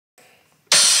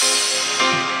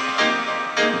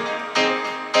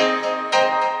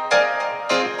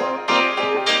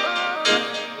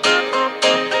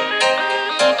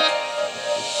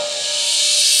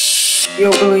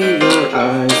Don't believe your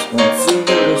eyes once you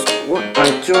notice what I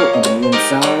do on the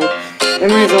inside.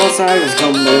 Memories all sides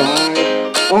come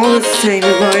alive. All the same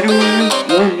is right away.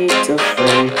 No need to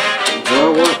fray.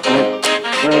 Enjoy what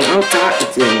I'll talk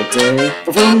to the day.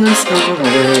 But from this coming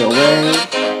away.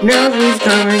 Now he's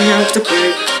coming out to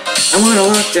play. I wanna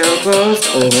lock down close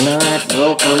overnight.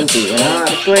 Welcome to an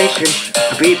isolation.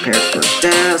 I prepared for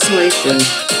desolation,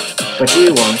 but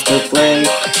she wants to play.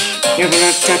 You're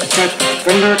gonna tap,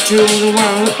 from her to the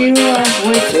wall. If you are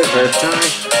wasted her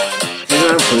time. She's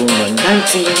not fooling,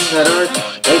 dancing in the dark.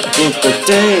 Waiting for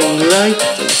daylight,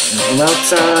 from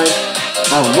outside.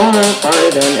 I wanna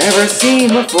fight than ever seen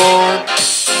before.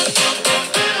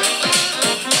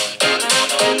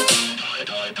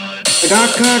 I got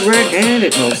caught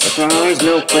red-handed, no surprise,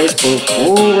 no place for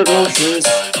forward motions.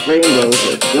 Rainbows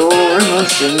with your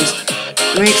emotions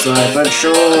makes life a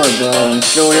chore, but I'm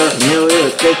sure you're familiar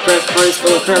with cake press parties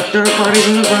full of character parties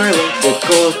and the violent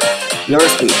decor. Your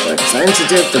speech like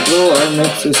sensitive to floor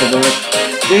makes you survive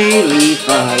daily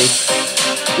fight.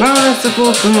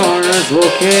 Merciful corners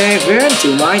will cave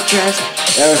into my chest.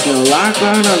 There's no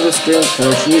lifeline on the screen,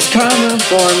 cause she's coming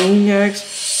for me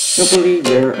next. Don't believe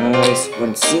your eyes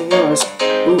when you notice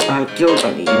who I killed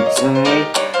on the inside.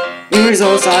 Memories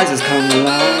all sizes come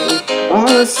alive. All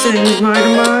the same is my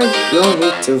demise. No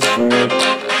need to fret.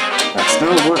 That's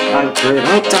not what I prayed.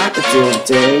 I'll talk to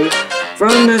today.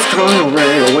 From this corner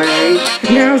right away.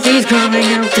 Now she's coming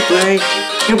out to play.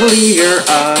 Can't believe your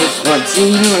eyes once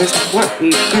you notice what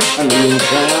we put on the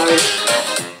inside.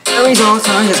 Memories all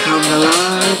sizes come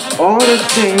alive. All the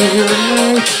same is your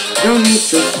life. No need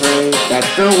to pray,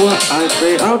 that's not what I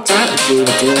prayed. I'll talk to you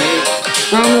today.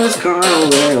 From this car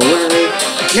right away.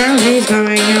 Now he's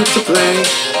coming out to play.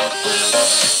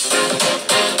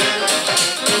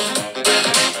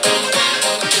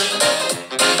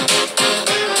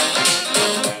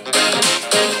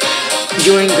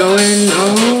 You ain't going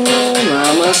home,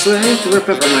 I'm a slave to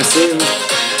repent for my sins.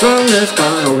 From this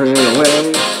car right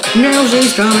away. Now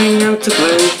she's coming out to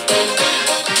play.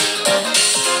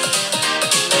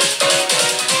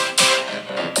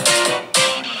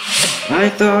 I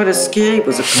thought escape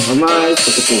was a compromise,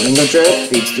 but the feeling of dread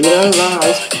feeds through their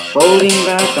lies. Holding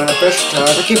back on a fresh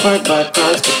start, occupied by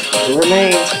Christ, but who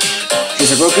remains?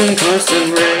 She's a broken curse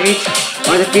and rage,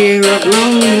 by the fear of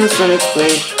loneliness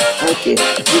unexplained. I can't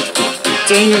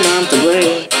retain and I'm to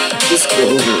blame.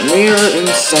 Disclosure, mirror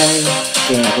insane.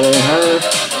 Can't blame her.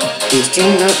 These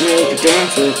team that made the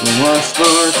dance with me was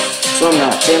smart, so I'm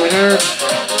not taming her.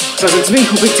 So it's me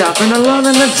who'll be topping alone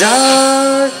in the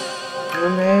dark.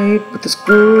 Made with the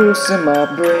screws in my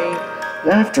brain,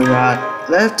 left to rot,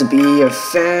 left to be a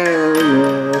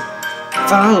failure,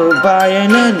 followed by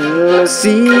an endless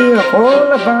sea of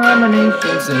all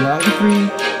abominations, and I'll be free.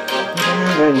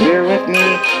 When you're with me,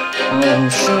 I'll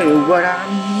show you what I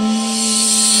mean.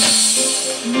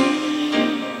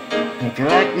 If you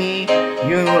like me,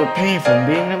 you will pay for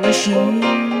being a machine.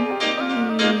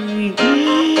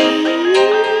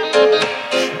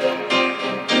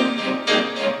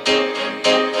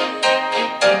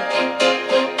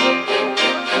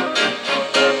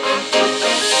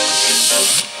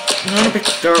 I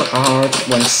picked her heart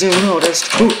once you noticed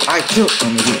who I killed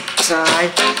on the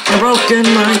inside. A broken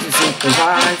mind and simple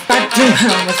life. Back to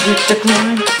how much we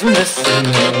decline. When the sun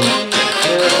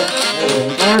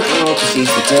hard to seize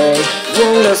the day.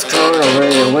 Roll this car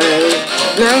away.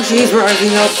 Now she's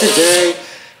rising up today.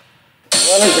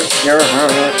 When I picked your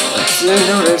heart once you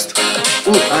noticed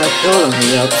who I killed on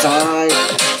the outside.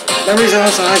 Memories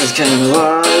outside just came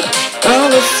alive. All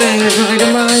the same is my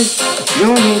demise.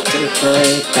 You need to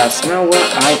pray, that's not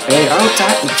what I paid. I'll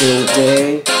talk until the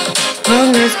day.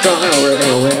 From this gone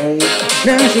away.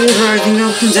 Now she's rising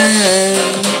up today.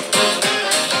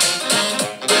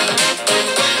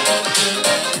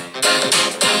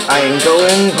 I ain't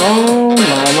going home,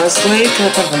 I'm a slave to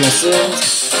repent for my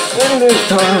sins. When this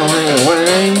gone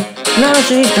away. Now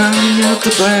she's coming out to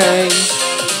play.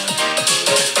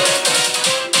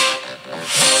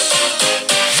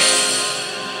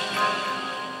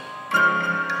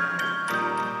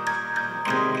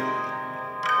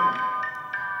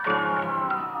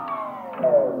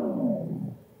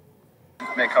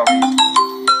 Make home.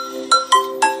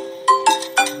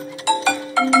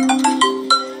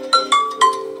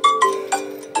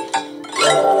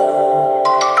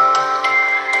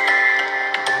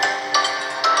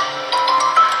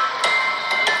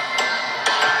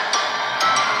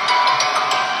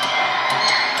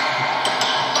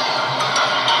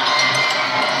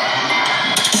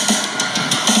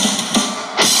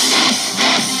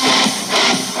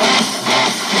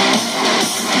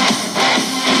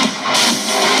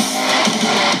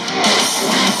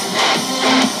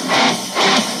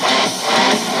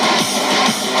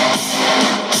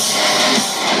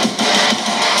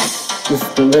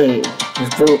 day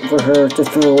is built for her to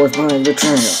fill with my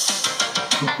betrayal.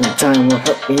 And time will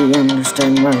help me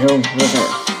understand my own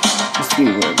regret. If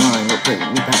you were mine, would bring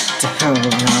me back to hell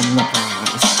around the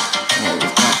prize.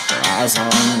 Always got your eyes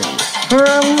on me.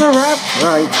 From the wrap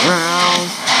right round.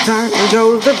 Time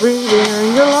goes the breathing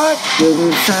and your life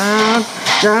didn't sound.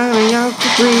 Drowning out the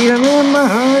freedom in my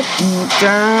heart deep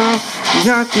down.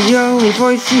 You're not the only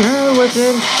voice she heard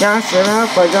within. Cast it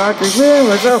out by God's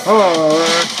glimmers of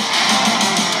horror.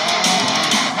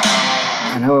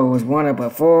 I know it was wanted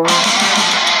before. My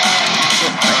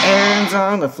hands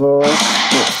on the floor.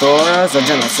 Thoras or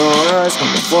Genosaurus,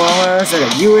 from the formers that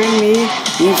are you and me.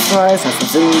 Each slice has some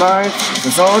sin bites.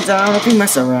 It's all down if we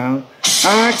mess around.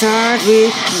 Our times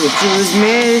we choose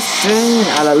mission.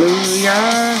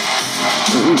 Hallelujah.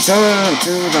 We return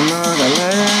to the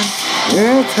motherland.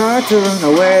 It's hard to run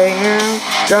away now.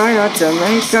 Try not to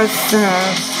make a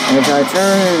sound as I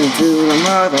turn to the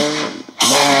motherland.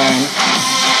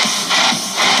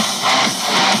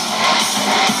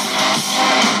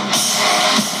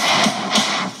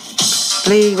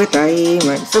 Play with time,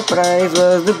 my surprise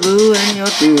was the blue in your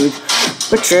tooth.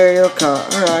 Betrayal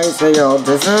caught her eyes, they all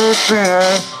deserve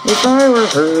better. If I were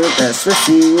her best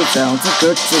receive, it sounds too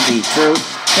good to be true.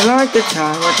 They like the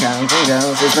time we're counting down,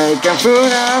 she's making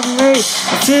food out of me.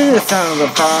 I see the sound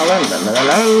of falling, la la la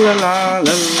la la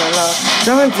la la la.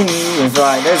 Something is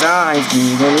right as eyes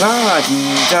breathing, la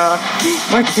dee da.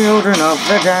 My children of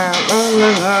the down, la la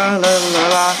la la la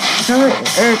la. Coming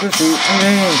air to see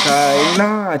and cry,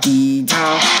 la dee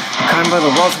da. Climb by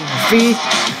the walls of my feet.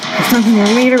 There's nothing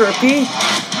for me to repeat.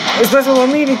 It's special for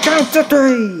me to count to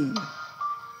 3.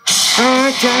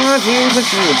 I can't hear but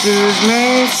you choose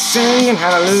me, singing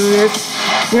hallelujah,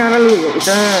 hallelujah,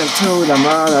 return to the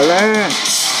motherland.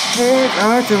 It's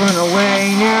hard to run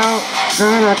away now,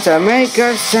 try not to make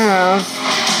a sound,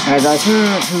 as I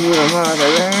turn to the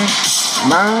motherland.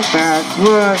 My back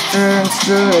was turned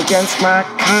stood against my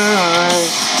kind,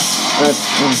 but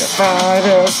in the fight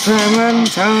is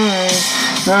Clementine.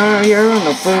 Now you're on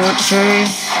the food chain,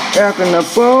 you're gonna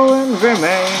bow and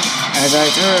remain. As I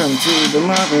turn to the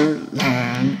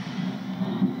motherland.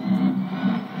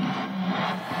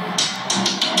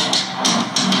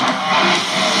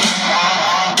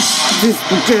 This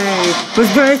day was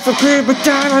based for people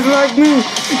diners like me.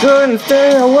 Couldn't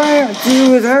stay away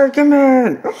until with her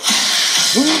command.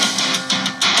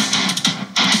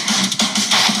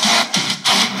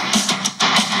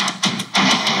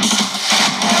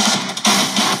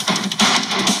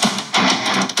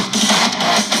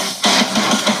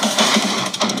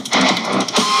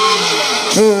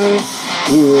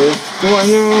 Do I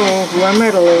know who I'm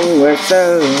meddling with,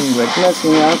 with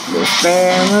messing up this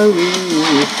family?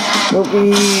 Will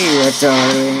be a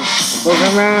darling,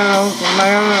 open around in my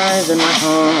eyes and my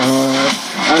heart.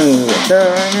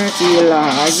 Eternity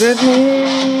lies with me.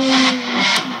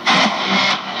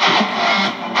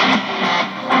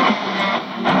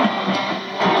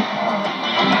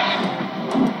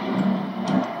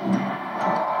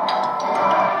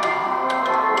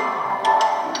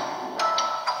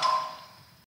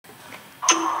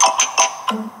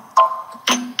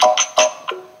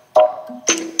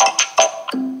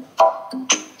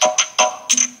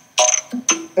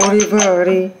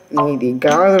 Oribari,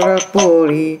 nidigato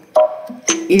rapori,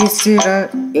 il sera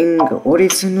inga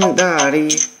orisunudari,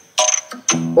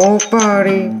 o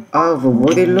pari,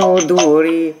 avvodi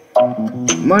l'odori,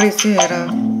 marisera,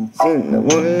 sinna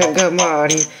volle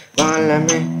gamari,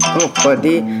 valame,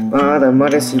 oppadi, vada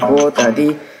marisi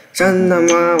potadi, channa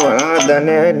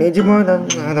mavaradane,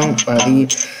 nijmadanadam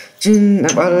Chinna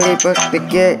balli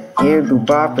pattike, irdu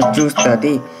papa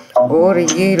giustadi, ori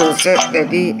giro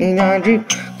settadi, inagri,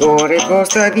 ore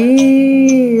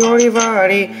costadi,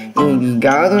 orivari,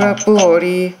 indigato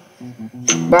rapori,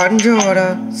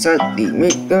 banjora, satti,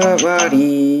 mittora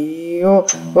vari, oh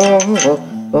oh oh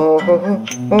oh oh oh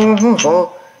oh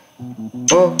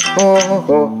oh oh oh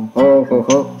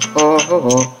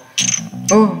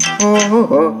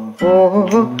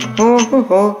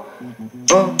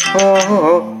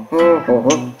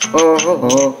oh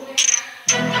oh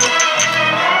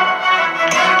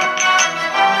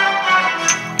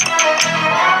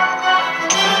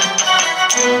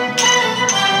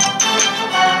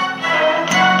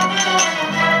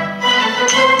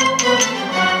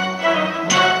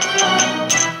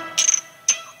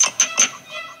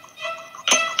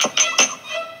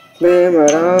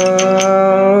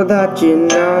Memorar da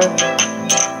Cina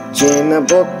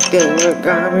bottenga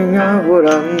kamina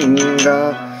voranga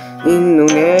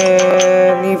Innune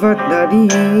ni vadadi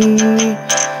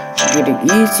Giri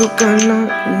isukana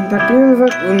intatil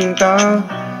vakunta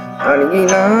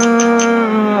ಅಡಗಿನ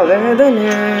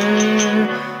ವೇದನೆ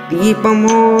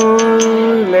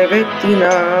ದೀಪಮೂಲೆ ಬೆತ್ತಿನ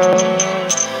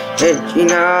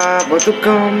ಹೆಚ್ಚಿನ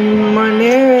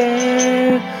ಬದುಕಮ್ಮನೆ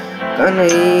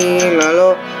ಕನೈలలో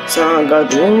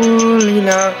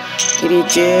ಸಾಗದೋಲಿನ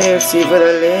ಕಿರಿಚೆ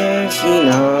ಸಿಗದಲೇ ಶಿನ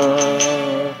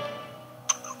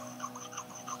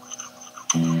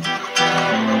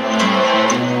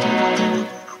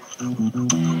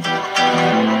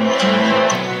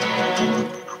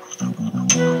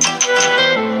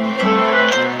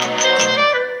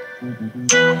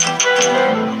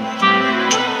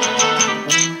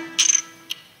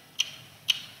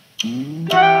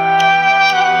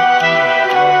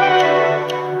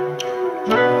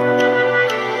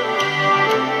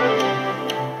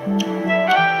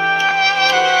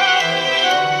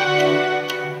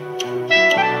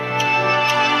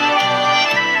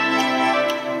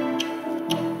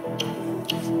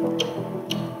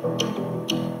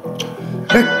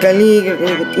Kaliga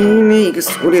ini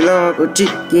kesurilago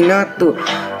chikinatu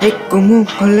Hekumu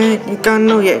kole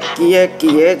kano yeki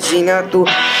yechinatu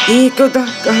Iko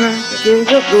dakaha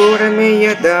kega gore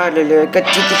meya dalele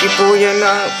Kachitiki puya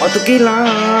na watukila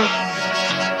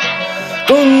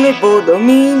Kone podo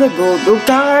mine godo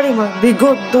karima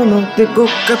Bigodo no te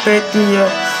goka petia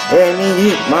Eni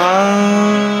hitma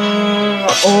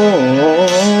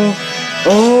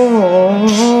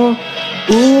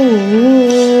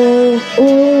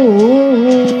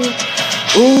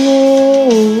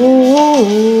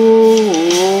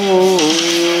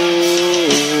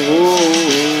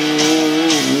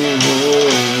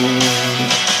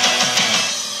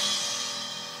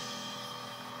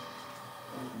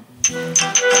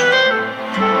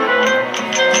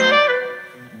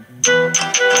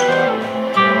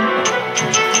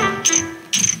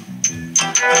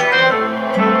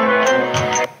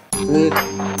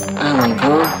I'm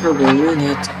uncomfortable in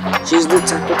it. She's the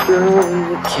type of girl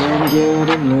you can't get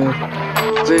enough.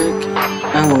 Quick,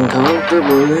 I'm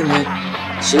uncomfortable in it.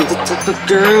 She's the type of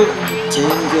girl you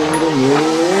can't get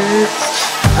enough.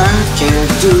 I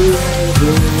can't do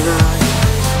anything right.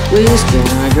 Please can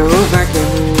I go back and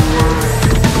rewind?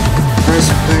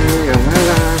 First play of my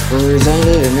life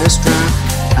presented in a strap.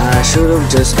 I should have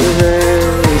just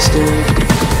erased it.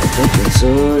 Thinking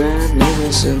so damn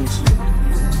innocent.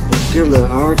 Give the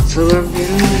heart full of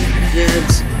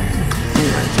millions.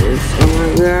 Oh my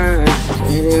God,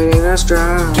 hit it in a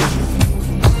stride.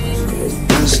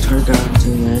 Just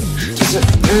forgotten it.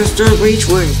 Just a reach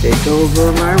way, take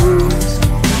over my roots.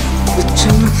 The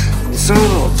truth is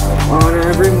all on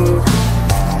every move.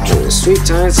 The sweet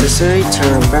times to say,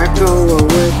 turn back, go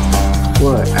away.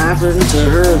 What happened to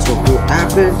her is what will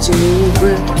happen to me,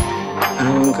 but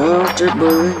I'm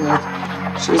uncomfortable in it.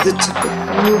 She's the type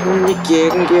of girl when you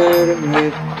can't get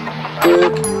it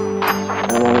quick.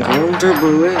 I'm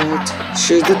uncomfortable with it.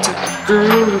 She's the type of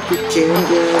girl if you can't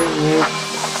get it.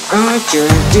 I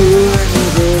can't do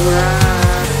anything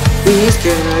right. Please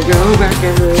can I go back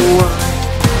and rewind?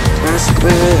 That's the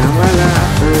way of my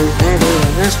life, first ending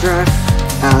in a stride.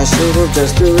 I should have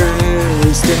just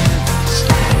erased it.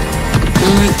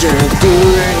 I can't do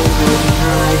anything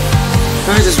right.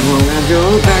 I just wanna go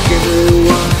back and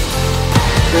rewind.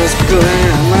 Let's play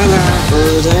on my life,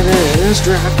 first ended in a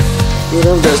strap. You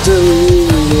know just to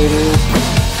leave it.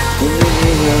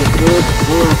 Good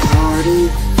for a party.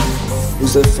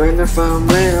 Who's a friend I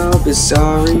found when I'll be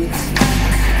sorry.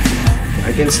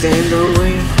 I can stand the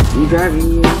way you drive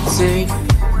me insane.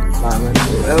 My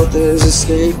mental health is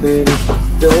escaping.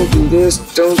 Don't do this,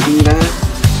 don't do that.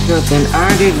 Nothing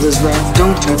I did was right.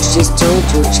 Don't touch this, don't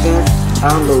touch that.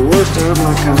 I'm the worst of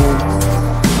my kind.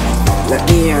 Let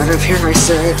me out of here, I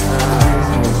said.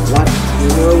 What? You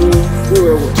know who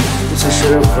I was. I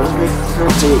should have only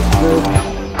come to it.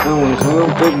 I'm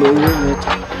uncomfortable in it.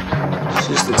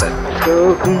 She's the type of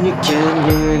girl when you can't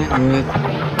get it with.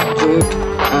 Quick,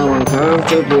 I'm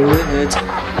uncomfortable in it.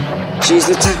 She's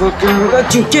the type of girl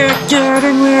that you can't get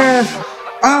it with.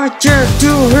 I can't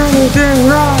do anything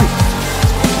right.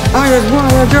 I just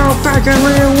wanna go back and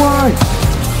rewind.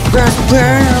 Best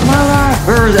play of my life,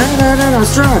 first ended in a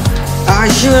stride. I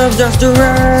should have just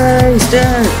erased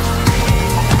it.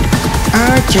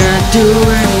 I can't do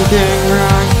anything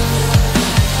right.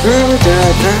 Girl,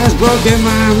 that has broken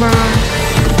my mind.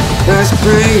 Let's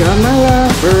pray on my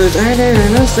life, first ended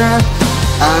in a stride.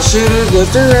 I should have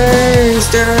just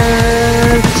erased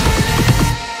it.